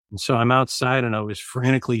And so I'm outside and I was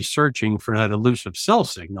frantically searching for that elusive cell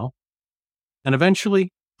signal. And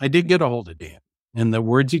eventually I did get a hold of Dan. And the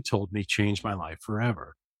words he told me changed my life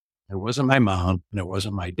forever. It wasn't my mom and it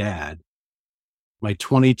wasn't my dad. My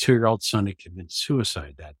 22-year-old son had committed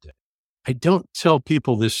suicide that day. I don't tell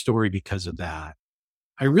people this story because of that.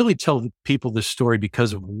 I really tell people this story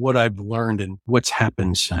because of what I've learned and what's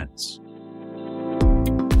happened since.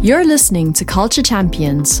 You're listening to Culture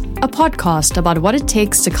Champions, a podcast about what it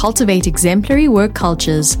takes to cultivate exemplary work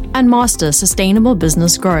cultures and master sustainable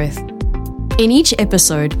business growth. In each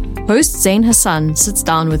episode, host Zain Hassan sits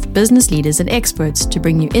down with business leaders and experts to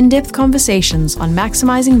bring you in-depth conversations on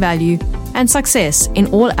maximizing value and success in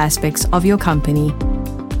all aspects of your company.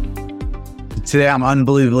 Today, I'm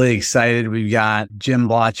unbelievably excited. We've got Jim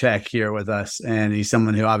Blachek here with us, and he's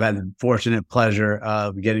someone who I've had the fortunate pleasure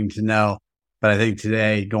of getting to know. But I think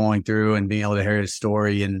today, going through and being able to hear his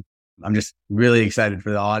story, and I'm just really excited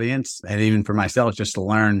for the audience and even for myself just to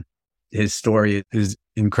learn his story is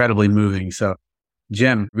incredibly moving. So,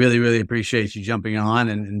 Jim, really, really appreciate you jumping on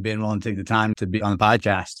and being willing to take the time to be on the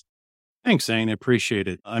podcast. Thanks, Zane. I appreciate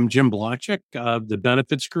it. I'm Jim Blachek of the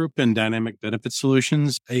Benefits Group and Dynamic Benefit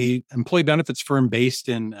Solutions, a employee benefits firm based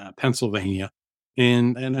in Pennsylvania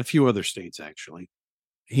and a few other states, actually.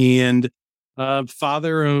 And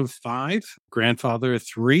father of 5, grandfather of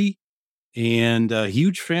 3, and a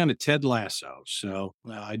huge fan of Ted Lasso. So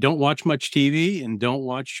I don't watch much TV and don't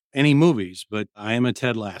watch any movies, but I am a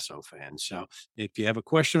Ted Lasso fan. So if you have a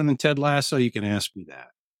question on Ted Lasso, you can ask me that.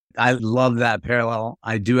 I love that parallel.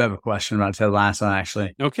 I do have a question about Ted Lasso,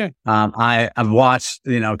 actually. Okay. I've watched,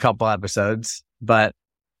 a couple episodes, but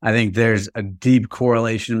I think there's a deep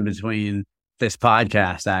correlation between this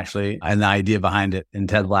podcast, actually, and the idea behind it in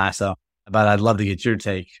Ted Lasso. But I'd love to get your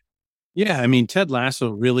take. Yeah. I mean, Ted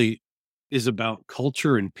Lasso really is about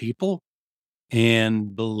culture and people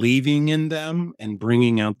and believing in them and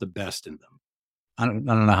bringing out the best in them. I don't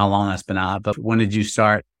know how long that's been out, but when did you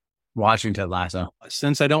start watching Ted Lasso?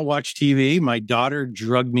 Since I don't watch TV, my daughter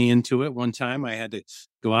drugged me into it one time. I had to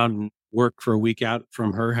go out and work for a week out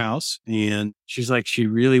from her house. And she's like, she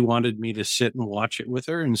really wanted me to sit and watch it with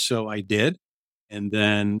her. And so I did. And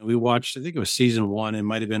then we watched, I think it was season 1. It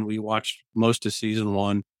might've been, we watched most of season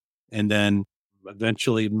 1. And then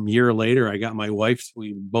eventually a year later, I got my wife.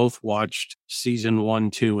 We both watched season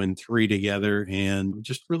 1, 2, and 3 together and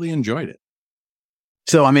just really enjoyed it.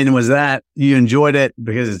 So, I mean, was that you enjoyed it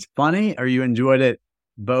because it's funny, or you enjoyed it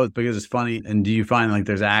both because it's funny? And do you find like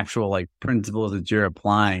there's actual like principles that you're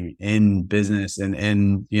applying in business and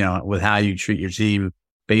in, with how you treat your team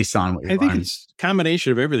based on what you're I think it's a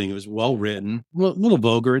combination of everything. It was well written, a little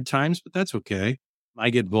vulgar at times, but that's okay. I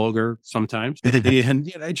get vulgar sometimes. And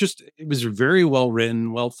it was very well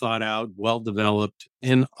written, well thought out, well developed.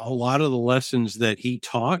 And a lot of the lessons that he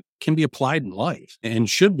taught can be applied in life and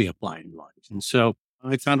should be applied in life. And so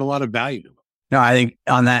I found a lot of value to it. No, I think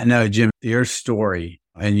on that note, Jim, your story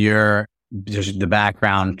and your just the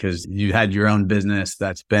background, because you had your own business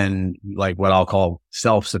that's been like what I'll call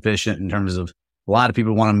self-sufficient in terms of a lot of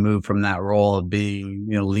people want to move from that role of being,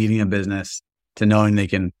 leading a business to knowing they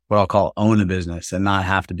can, what I'll call own a business and not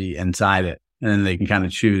have to be inside it. And then they can kind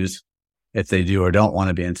of choose if they do or don't want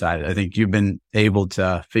to be inside it. I think you've been able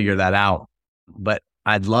to figure that out, but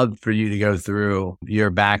I'd love for you to go through your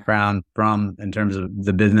background in terms of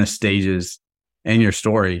the business stages and your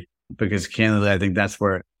story, because candidly, I think that's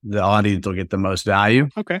where the audience will get the most value.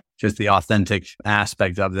 Okay. Just the authentic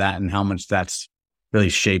aspect of that and how much that's really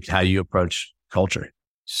shaped how you approach culture.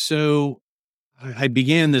 So I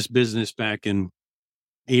began this business back in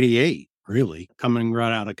 88, really coming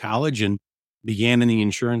right out of college, and began in the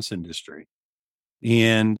insurance industry.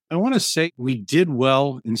 And I want to say we did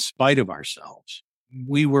well in spite of ourselves.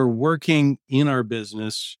 We were working in our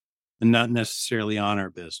business and not necessarily on our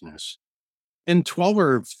business. And 12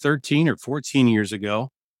 or 13 or 14 years ago,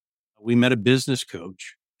 we met a business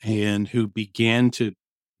coach and who began to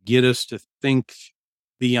get us to think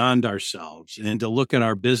beyond ourselves and to look at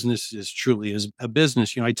our business as truly as a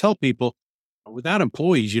business. I tell people without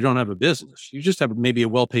employees, you don't have a business. You just have maybe a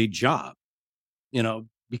well-paid job,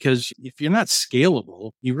 because if you're not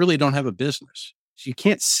scalable, you really don't have a business. So you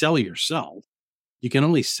can't sell yourself. You can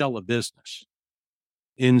only sell a business.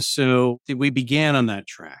 And so we began on that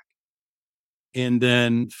track. And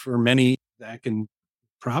then for many, back in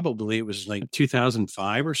probably it was like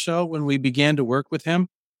 2005 or so when we began to work with him,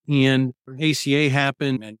 and ACA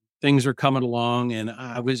happened and things are coming along. And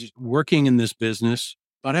I was working in this business,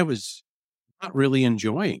 but I was not really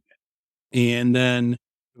enjoying it. And then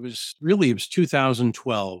it was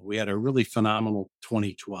 2012. We had a really phenomenal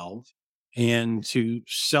 2012. And to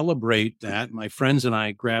celebrate that, my friends and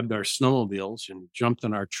I grabbed our snowmobiles and jumped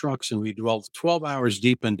in our trucks, and we drove 12 hours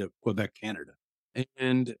deep into Quebec, Canada.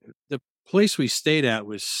 And the place we stayed at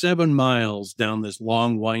was 7 miles down this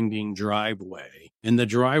long, winding driveway. And the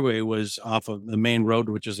driveway was off of the main road,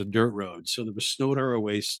 which is a dirt road. So there was snow to our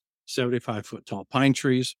waist, 75-foot tall pine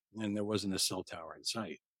trees, and there wasn't a cell tower in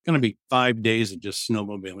sight. Going to be 5 days of just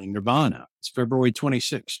snowmobiling nirvana. It's February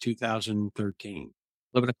 26, 2013.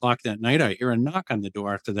 11 o'clock that night, I hear a knock on the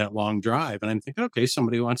door after that long drive. And I'm thinking, okay,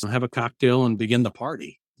 somebody wants to have a cocktail and begin the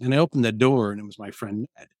party. And I opened the door, and it was my friend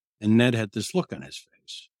Ned. And Ned had this look on his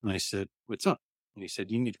face. And I said, what's up? And he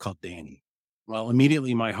said, you need to call Danny. Well,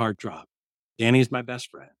 immediately my heart dropped. Danny's my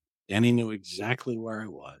best friend. Danny knew exactly where I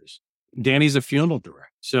was. Danny's a funeral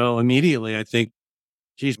director. So immediately I think,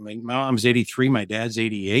 geez, my mom's 83, my dad's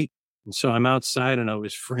 88. And so I'm outside, and I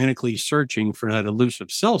was frantically searching for that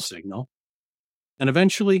elusive cell signal. And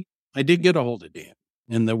eventually I did get a hold of Dan,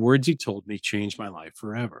 and the words he told me changed my life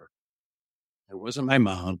forever. It wasn't my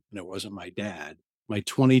mom, and it wasn't my dad. My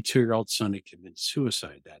 22-year-old son had committed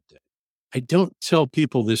suicide that day. I don't tell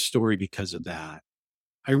people this story because of that.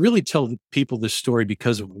 I really tell people this story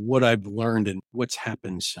because of what I've learned and what's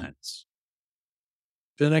happened since.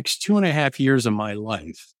 For the next 2.5 years of my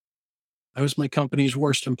life, I was my company's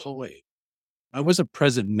worst employee. I wasn't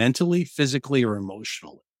present mentally, physically, or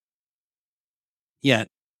emotionally. Yet,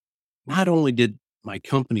 not only did my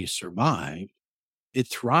company survive, it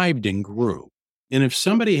thrived and grew. And if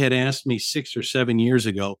somebody had asked me 6 or 7 years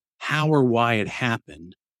ago how or why it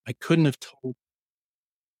happened, I couldn't have told.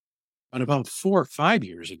 But about 4 or 5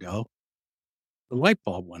 years ago, the light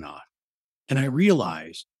bulb went off. And I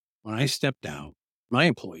realized when I stepped out, my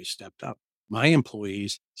employees stepped up. My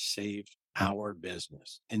employees saved our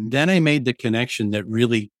business. And then I made the connection that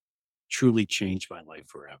really, truly changed my life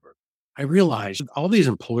forever. I realized all these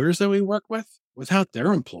employers that we work with, without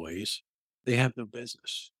their employees, they have no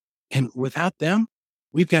business. And without them,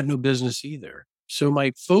 we've got no business either. So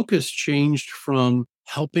my focus changed from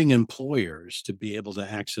helping employers to be able to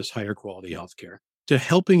access higher quality healthcare to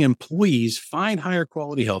helping employees find higher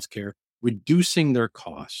quality healthcare, reducing their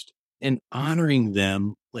cost and honoring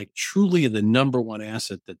them like truly the number one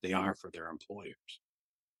asset that they are for their employers.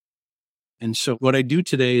 And so what I do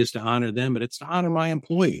today is to honor them, but it's to honor my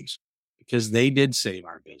employees because they did save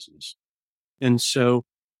our business. And so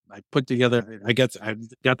I put together, I've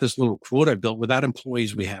got this little quote I built: without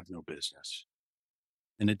employees, we have no business.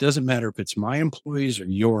 And it doesn't matter if it's my employees or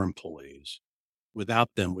your employees. Without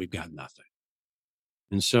them, we've got nothing.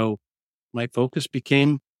 And so my focus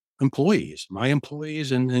became employees, my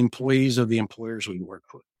employees and the employees of the employers we work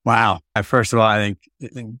with. Wow. First of all, I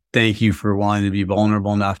think thank you for wanting to be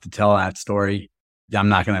vulnerable enough to tell that story. I'm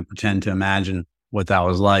not going to pretend to imagine what that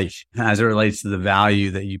was like as it relates to the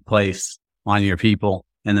value that you place on your people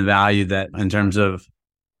and the value that in terms of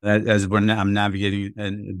that as I'm navigating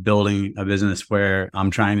and building a business where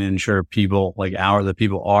I'm trying to ensure people like the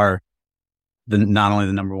people are not only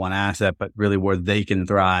the number one asset, but really where they can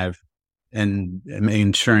thrive and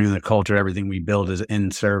ensuring the culture, everything we build is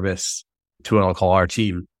in service to what I'll call our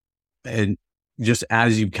team. And just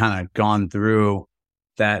as you've kind of gone through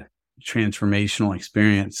that transformational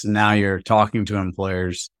experience, now you're talking to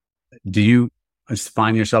employers, do you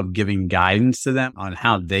find yourself giving guidance to them on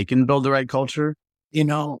how they can build the right culture? You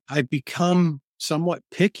know, I've become somewhat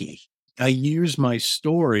picky. I use my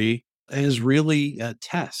story as really a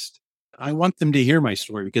test. I want them to hear my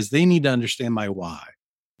story because they need to understand my why.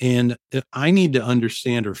 And if I need to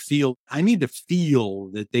understand or I need to feel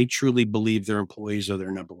that they truly believe their employees are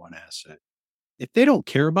their number one asset. If they don't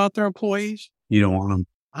care about their employees, you don't want them.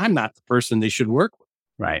 I'm not the person they should work with.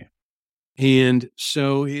 Right. And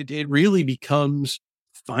so it really becomes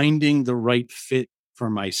finding the right fit for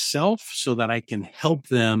myself so that I can help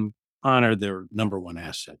them honor their number one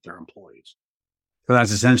asset, their employees. So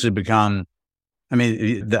that's essentially become,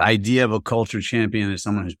 the idea of a culture champion is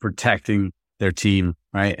someone who's protecting their team,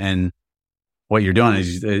 right? And what you're doing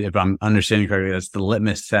is, if I'm understanding correctly, that's the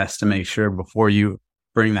litmus test to make sure before you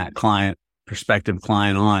bring that prospective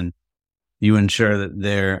client on, you ensure that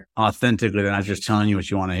they're not just telling you what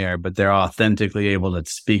you want to hear, but they're authentically able to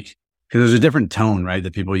speak. Because there's a different tone, right,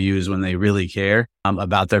 that people use when they really care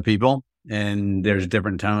about their people. And there's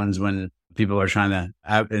different tones when people are trying to,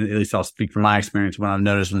 at least I'll speak from my experience, when I've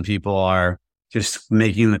noticed when people are just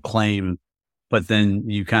making the claim, but then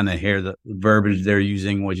you kind of hear the verbiage they're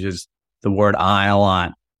using, which is the word I a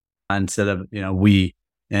lot instead of, we.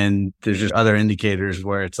 And there's just other indicators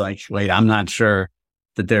where it's like, wait, I'm not sure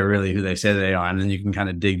that they're really who they say they are. And then you can kind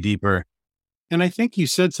of dig deeper. And I think you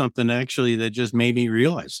said something actually that just made me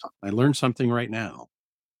realize something. I learned something right now.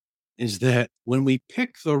 is that when we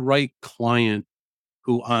pick the right client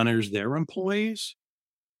who honors their employees,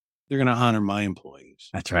 they're going to honor my employees.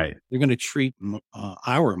 That's right. They're going to treat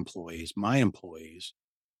our employees, my employees,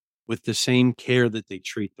 with the same care that they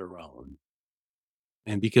treat their own.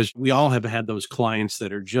 And because we all have had those clients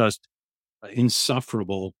that are just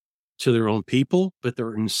insufferable to their own people, but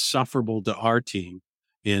they're insufferable to our team.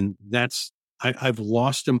 And I've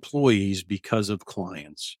lost employees because of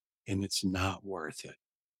clients, and it's not worth it.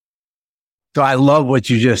 So I love what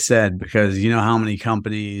you just said, because you know how many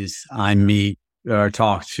companies I meet or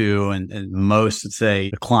talk to, and most say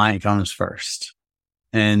the client comes first.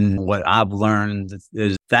 And what I've learned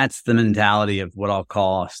is that's the mentality of what I'll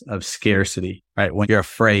call of scarcity, right? When you're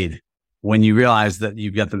afraid, when you realize that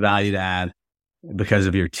you've got the value to add because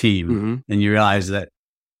of your team, and you realize that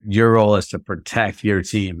your role is to protect your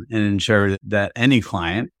team and ensure that any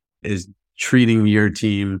client is treating your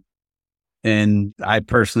team. And I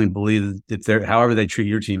personally believe that however they treat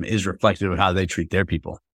your team is reflective of how they treat their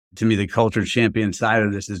people. To me, the culture champion side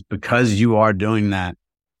of this is because you are doing that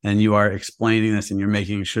and you are explaining this and you're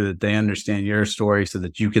making sure that they understand your story so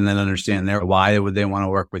that you can then understand why would they want to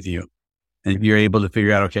work with you. And you're able to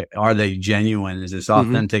figure out, okay, are they genuine? Is this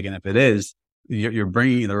authentic? And if it is, you're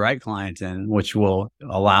bringing the right clients in, which will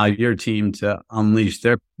allow your team to unleash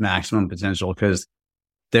their maximum potential, because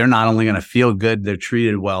they're not only going to feel good, they're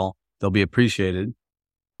treated well, they'll be appreciated,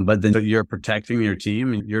 but then you're protecting your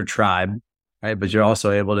team and your tribe, right? But you're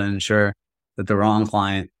also able to ensure that the wrong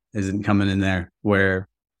client isn't coming in there where,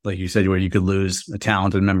 like you said, where you could lose a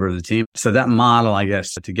talented member of the team. So that model, I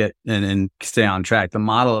guess, to get and stay on track, the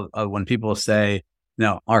model of when people say,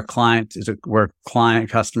 no, our client we're client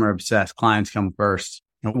customer obsessed, clients come first.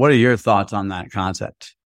 What are your thoughts on that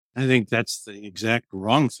concept? I think that's the exact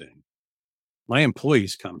wrong thing. My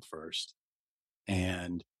employees come first.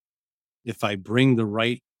 And if I bring the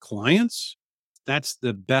right clients, that's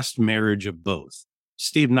the best marriage of both.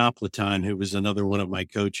 Steve Napolitan, who was another one of my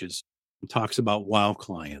coaches, talks about wow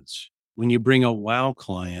clients. When you bring a wow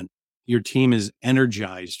client, your team is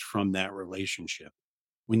energized from that relationship.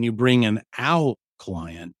 When you bring an out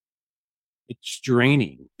client, it's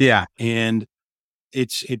draining. Yeah. And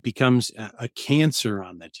it becomes a cancer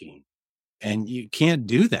on the team. And you can't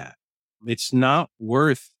do that. It's not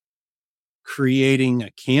worth creating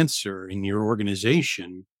a cancer in your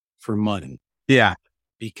organization for money. Yeah.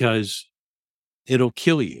 Because it'll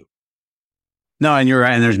kill you. No, and you're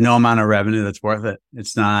right. And there's no amount of revenue that's worth it.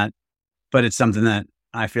 It's not, but it's something that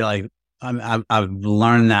I feel like I've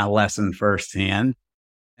learned that lesson firsthand.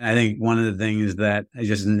 And I think one of the things that I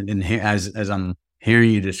just, as I'm hearing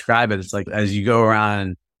you describe it, it's like, as you go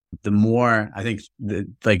around, the more I think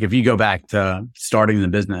like if you go back to starting the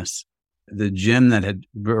business, the Jim that had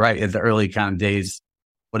right at the early kind of days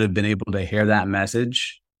would have been able to hear that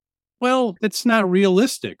message. Well, it's not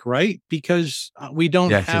realistic, right? Because we don't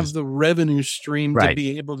have the revenue stream to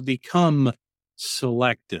be able to become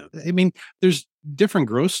selective. I mean, there's different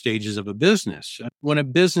growth stages of a business. When a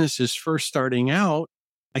business is first starting out,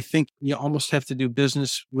 I think you almost have to do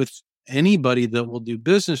business with anybody that will do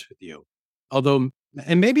business with you. Although,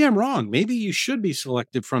 and maybe I'm wrong, maybe you should be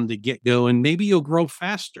selective from the get-go and maybe you'll grow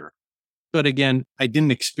faster. But again, I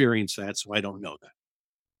didn't experience that, so I don't know that.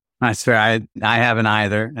 That's fair. I haven't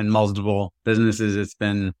either. In multiple businesses, it's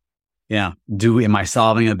been, am I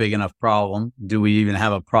solving a big enough problem? Do we even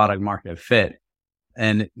have a product market fit?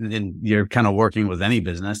 And you're kind of working with any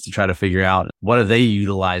business to try to figure out what are they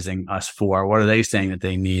utilizing us for? What are they saying that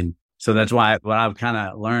they need? So that's why what I've kind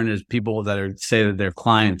of learned is people that say that they're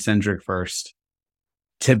client centric first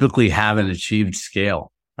typically haven't achieved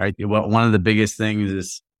scale, right? One of the biggest things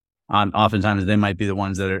is oftentimes they might be the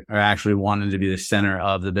ones that are actually wanting to be the center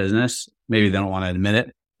of the business. Maybe they don't want to admit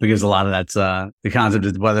it because a lot of that's the concept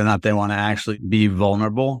is whether or not they want to actually be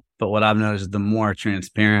vulnerable. But what I've noticed is the more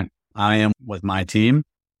transparent I am with my team,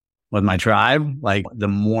 with my tribe, like the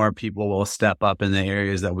more people will step up in the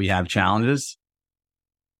areas that we have challenges.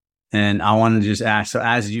 And I want to just ask, so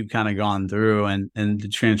as you've kind of gone through and the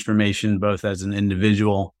transformation, both as an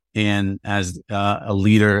individual and as a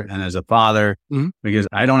leader and as a father, because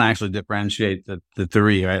I don't actually differentiate the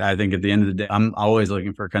three, right? I think at the end of the day, I'm always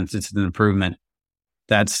looking for consistent improvement.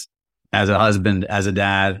 That's as a husband, as a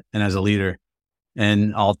dad, and as a leader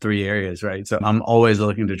in all three areas, right? So I'm always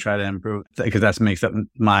looking to try to improve because that makes up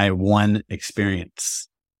my one experience.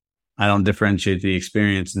 I don't differentiate the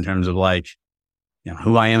experience in terms of like,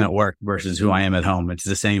 who I am at work versus who I am at home. It's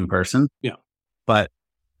the same person. Yeah. But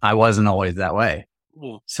I wasn't always that way.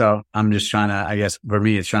 Cool. So I'm just trying to, I guess for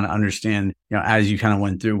me, it's trying to understand, as you kind of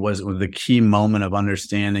went through, was the key moment of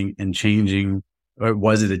understanding and changing, or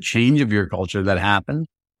was it a change of your culture that happened?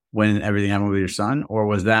 when everything happened with your son? Or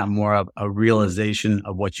was that more of a realization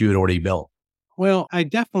of what you had already built? Well, I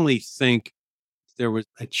definitely think there was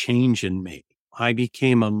a change in me. I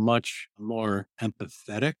became a much more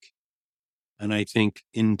empathetic and I think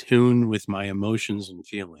in tune with my emotions and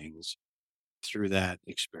feelings through that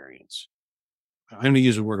experience. I'm going to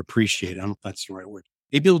use the word appreciate. I don't know if that's the right word.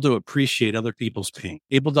 Able to appreciate other people's pain,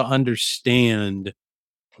 able to understand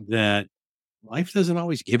that life doesn't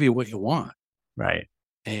always give you what you want. Right.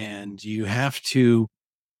 And you have to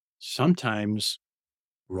sometimes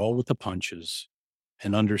roll with the punches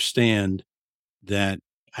and understand that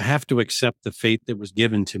I have to accept the fate that was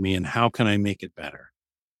given to me and how can I make it better?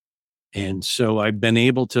 And so I've been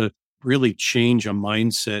able to really change a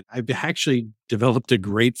mindset. I've actually developed a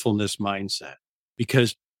gratefulness mindset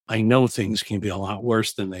because I know things can be a lot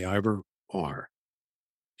worse than they ever are.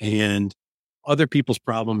 And other people's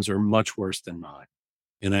problems are much worse than mine.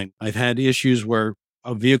 And I've had issues where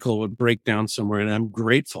a vehicle would break down somewhere and I'm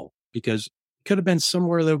grateful because it could have been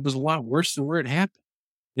somewhere that was a lot worse than where it happened.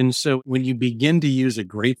 And so when you begin to use a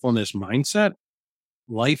gratefulness mindset,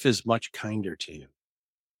 life is much kinder to you.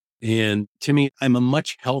 And to me, I'm a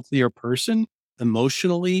much healthier person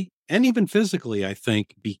emotionally and even physically, I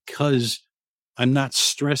think, because I'm not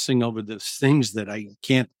stressing over the things that I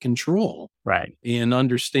can't control Right. and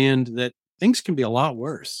understand that things can be a lot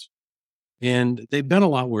worse. And they've been a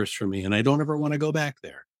lot worse for me, and I don't ever want to go back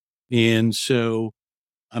there. And so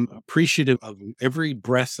I'm appreciative of every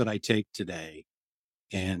breath that I take today.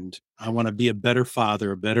 And I want to be a better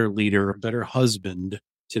father, a better leader, a better husband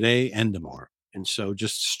today and tomorrow. And so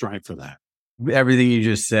just strive for that. Everything you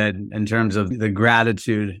just said in terms of the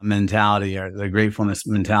gratitude mentality or the gratefulness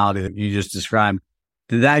mentality that you just described,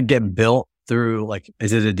 did that get built through, like,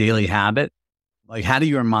 is it a daily habit? Like, how do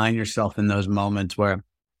you remind yourself in those moments where,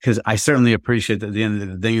 because I certainly appreciate that at the end of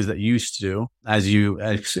the things that you used to do, as you,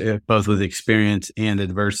 both with experience and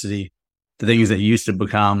adversity, the things that used to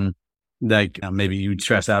become like maybe you'd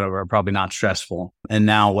stress out over are probably not stressful. And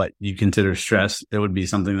now what you consider stress, it would be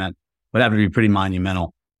something that would have to be pretty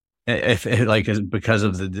monumental. If it, like, because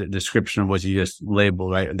of the description of what you just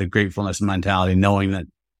labeled, right? The gratefulness mentality, knowing that,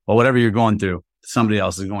 well, whatever you're going through, somebody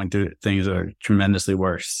else is going through things that are tremendously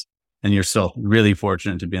worse. And you're still really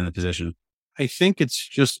fortunate to be in the position. I think it's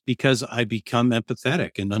just because I become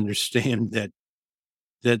empathetic and understand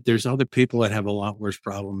that there's other people that have a lot worse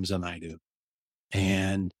problems than I do.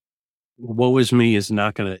 And woe is me is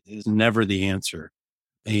never the answer.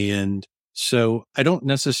 And so I don't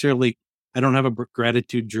have a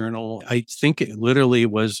gratitude journal. I think it literally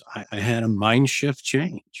was, I had a mind shift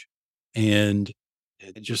change and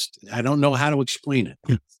I don't know how to explain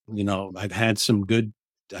it.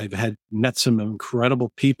 I've met some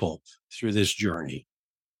incredible people through this journey,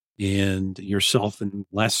 and yourself and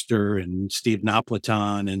Lester and Steve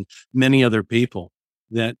Napolitan and many other people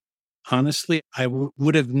that honestly I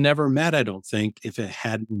would have never met, I don't think, if it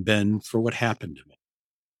hadn't been for what happened to me.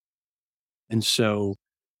 And so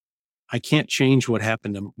I can't change what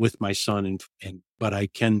happened with my son, but I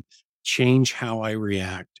can change how I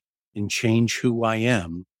react and change who I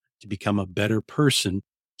am to become a better person,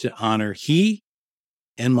 to honor he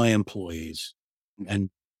and my employees and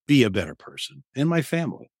be a better person and my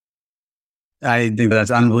family. I think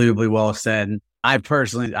that's unbelievably well said. I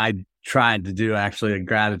tried to do actually a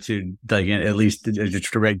gratitude, like at least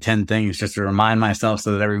just to write 10 things just to remind myself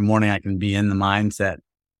so that every morning I can be in the mindset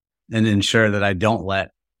and ensure that I don't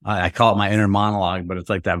I call it my inner monologue, but it's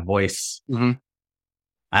like that voice. Mm-hmm.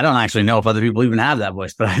 I don't actually know if other people even have that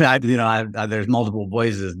voice, but there's multiple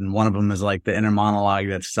voices, and one of them is like the inner monologue,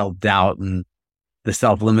 that's self-doubt and the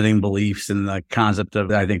self-limiting beliefs and the concept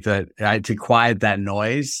of, I think that to quiet that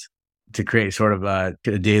noise, to create sort of a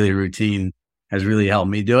daily routine has really helped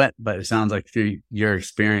me do it. But it sounds like through your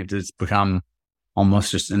experience, it's become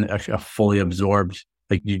almost just a fully absorbed,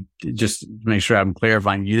 like, you just make sure I'm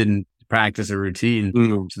clarifying, you didn't practice a routine.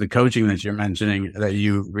 Mm-hmm. So the coaching that you're mentioning that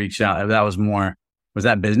you reached out, that was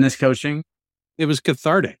that business coaching? It was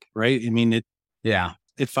cathartic, right? I mean,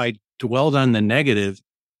 if I dwelled on the negative,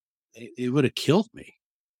 it would have killed me.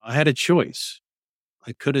 I had a choice.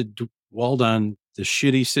 I could have dwelled on the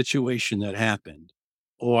shitty situation that happened,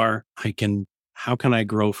 or how can I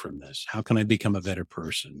grow from this? How can I become a better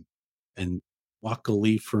person? And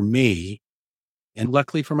luckily for me, and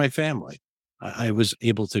luckily for my family, I was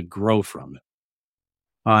able to grow from it.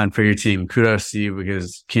 And for your team, kudos to you,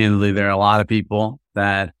 because candidly, there are a lot of people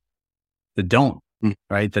that don't,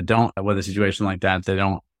 right? That don't, with a situation like that, they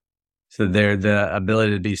don't. So the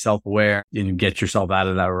ability to be self-aware and get yourself out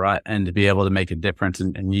of that rut and to be able to make a difference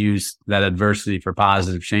and use that adversity for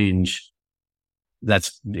positive change,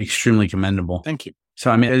 that's extremely commendable. Thank you. So,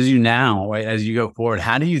 I mean, as you now, right, as you go forward,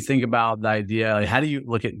 how do you think about the idea? Like, how do you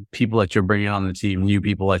look at people that you're bringing on the team, new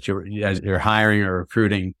people that as you're hiring or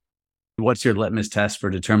recruiting? What's your litmus test for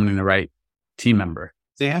determining the right team member?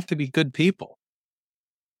 They have to be good people.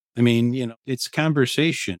 I mean, it's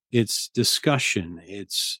conversation, it's discussion,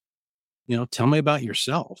 it's, tell me about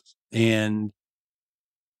yourself. And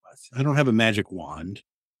I don't have a magic wand.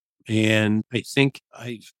 And I think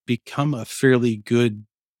I've become a fairly good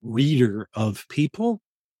reader of people.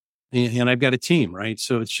 And I've got a team, right?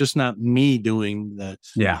 So it's just not me doing that.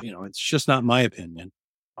 Yeah. It's just not my opinion.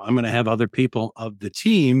 I'm going to have other people of the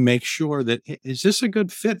team make sure that, is this a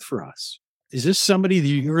good fit for us? Is this somebody that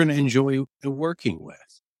you're going to enjoy working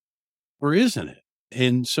with? Or isn't it?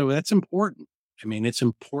 And so that's important. I mean, it's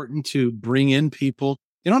important to bring in people.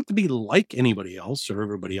 They don't have to be like anybody else or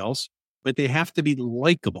everybody else, but they have to be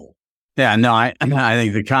likable. Yeah, no, I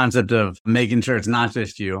think the concept of making sure it's not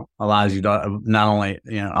just you allows you to not only,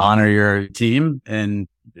 honor your team and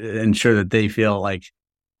ensure that they feel like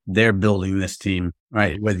they're building this team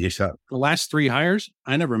right with you. So the last 3 hires,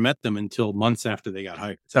 I never met them until months after they got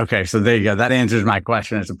hired. Okay. So there you go. That answers my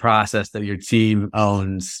question. It's a process that your team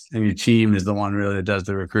owns, and your team is the one really that does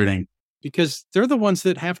the recruiting. Because they're the ones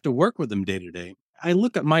that have to work with them day to day. I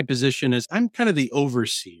look at my position as I'm kind of the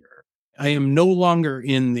overseer. I am no longer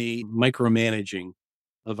in the micromanaging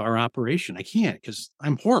of our operation. I can't, because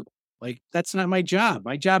I'm horrible. Like, that's not my job.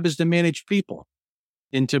 My job is to manage people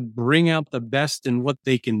and to bring out the best in what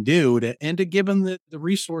they can do and to give them the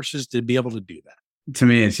resources to be able to do that. To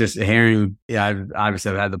me, it's just hearing, I've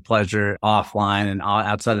had the pleasure offline and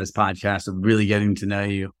outside of this podcast of really getting to know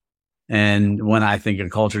you. And when I think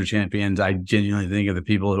of culture champions, I genuinely think of the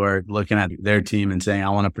people who are looking at their team and saying, I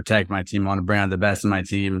want to protect my team. I want to bring out the best in my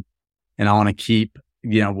team. And I want to keep,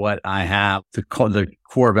 what I have, the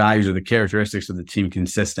core values or the characteristics of the team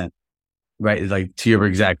consistent, right? Like, to your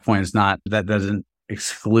exact point, it's not, that doesn't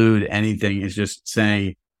exclude anything. It's just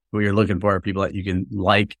saying what you're looking for are people that you can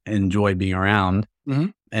enjoy being around,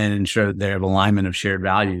 and ensure that they have alignment of shared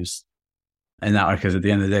values. And that, because at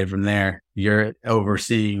the end of the day, from there, you're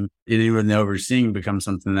overseeing, even the overseeing becomes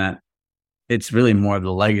something that it's really more of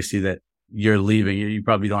the legacy that you're leaving. You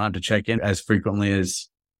probably don't have to check in as frequently as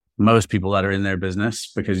most people that are in their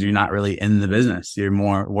business, because you're not really in the business. You're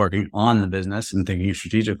more working on the business and thinking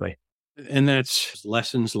strategically. And that's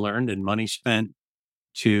lessons learned and money spent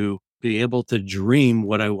to be able to dream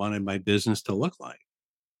what I wanted my business to look like.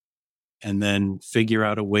 And then figure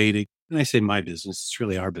out a way to, and I say my business, it's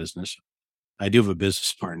really our business. I do have a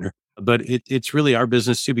business partner, but it's really our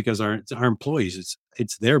business too, because it's our employees,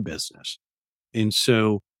 it's their business. And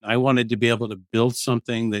so I wanted to be able to build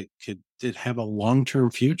something that could have a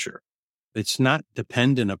long-term future. It's not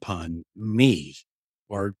dependent upon me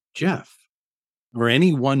or Jeff or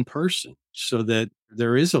any one person, so that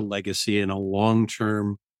there is a legacy and a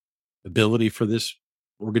long-term ability for this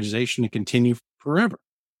organization to continue forever.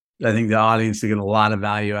 I think the audience will get a lot of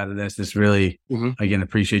value out of this. This really, again,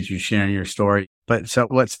 appreciate you sharing your story. But so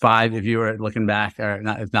what's 5, if you were looking back, or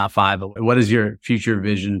not, if not 5, but what is your future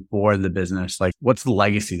vision for the business? Like, what's the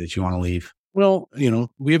legacy that you want to leave? Well,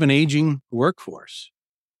 we have an aging workforce.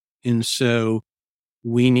 And so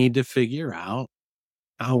we need to figure out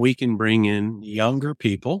how we can bring in younger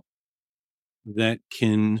people that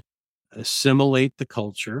can assimilate the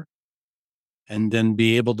culture and then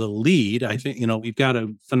be able to lead. I think, we've got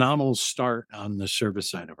a phenomenal start on the service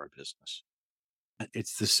side of our business.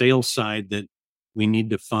 It's the sales side that we need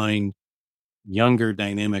to find younger,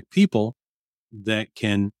 dynamic people that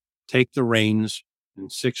can take the reins in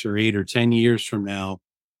 6 or 8 or 10 years from now,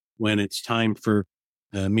 when it's time for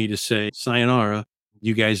me to say, sayonara,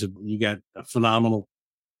 you got a phenomenal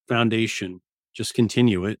foundation, just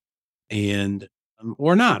continue it. And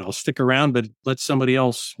or not, I'll stick around, but let somebody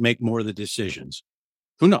else make more of the decisions.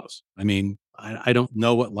 Who knows? I mean, I don't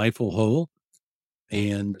know what life will hold.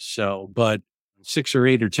 And so, but 6 or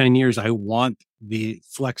 8 or 10 years, I want the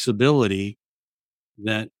flexibility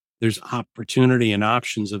that there's opportunity and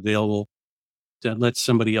options available to let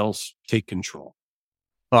somebody else take control.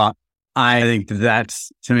 Well, I think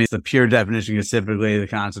that's, to me, it's the pure definition, because typically the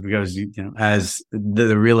concept goes, as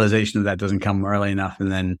the realization of that doesn't come early enough.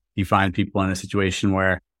 And then you find people in a situation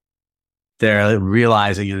where they're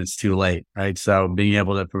realizing and it's too late, right? So being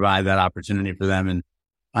able to provide that opportunity for them. And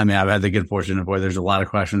I mean, I've had the good fortune of where there's a lot of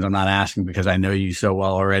questions I'm not asking because I know you so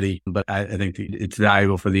well already, but I think it's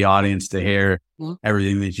valuable for the audience to hear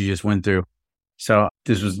everything that you just went through. So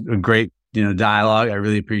this was a great, dialogue. I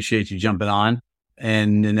really appreciate you jumping on.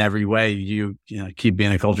 And in every way, you keep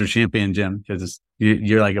being a culture champion, Jim, because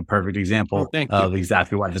you're like a perfect example of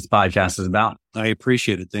exactly what this podcast is about. I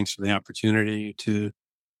appreciate it. Thanks for the opportunity to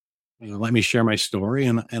let me share my story.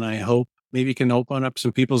 And I hope maybe it can open up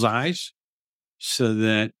some people's eyes so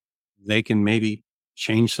that they can maybe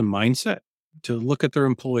change some mindset to look at their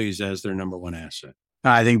employees as their number one asset.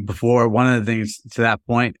 I think before, one of the things to that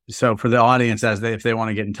point, so for the audience, if they want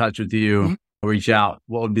to get in touch with you, reach out,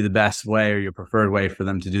 what would be the best way or your preferred way for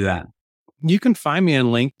them to do that? You can find me on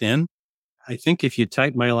LinkedIn. I think if you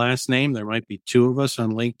type my last name, there might be two of us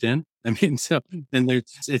on LinkedIn. I mean,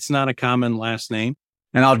 it's not a common last name.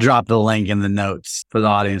 And I'll drop the link in the notes for the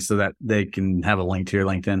audience so that they can have a link to your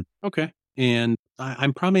LinkedIn. Okay. And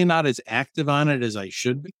I'm probably not as active on it as I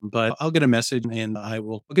should be, but I'll get a message and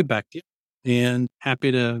I'll get back to you. And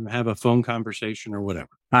happy to have a phone conversation or whatever.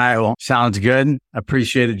 All right. Well, sounds good.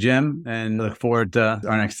 Appreciate it, Jim. And look forward to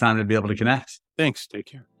our next time to be able to connect. Thanks. Take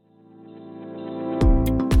care.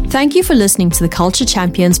 Thank you for listening to the Culture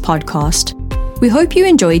Champions podcast. We hope you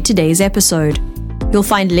enjoyed today's episode. You'll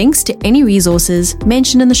find links to any resources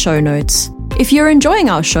mentioned in the show notes. If you're enjoying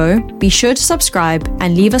our show, be sure to subscribe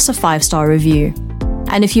and leave us a 5-star review.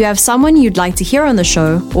 And if you have someone you'd like to hear on the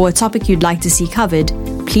show or a topic you'd like to see covered,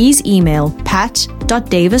 please email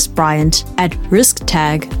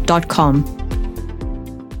pat.davisbryant@risktag.com.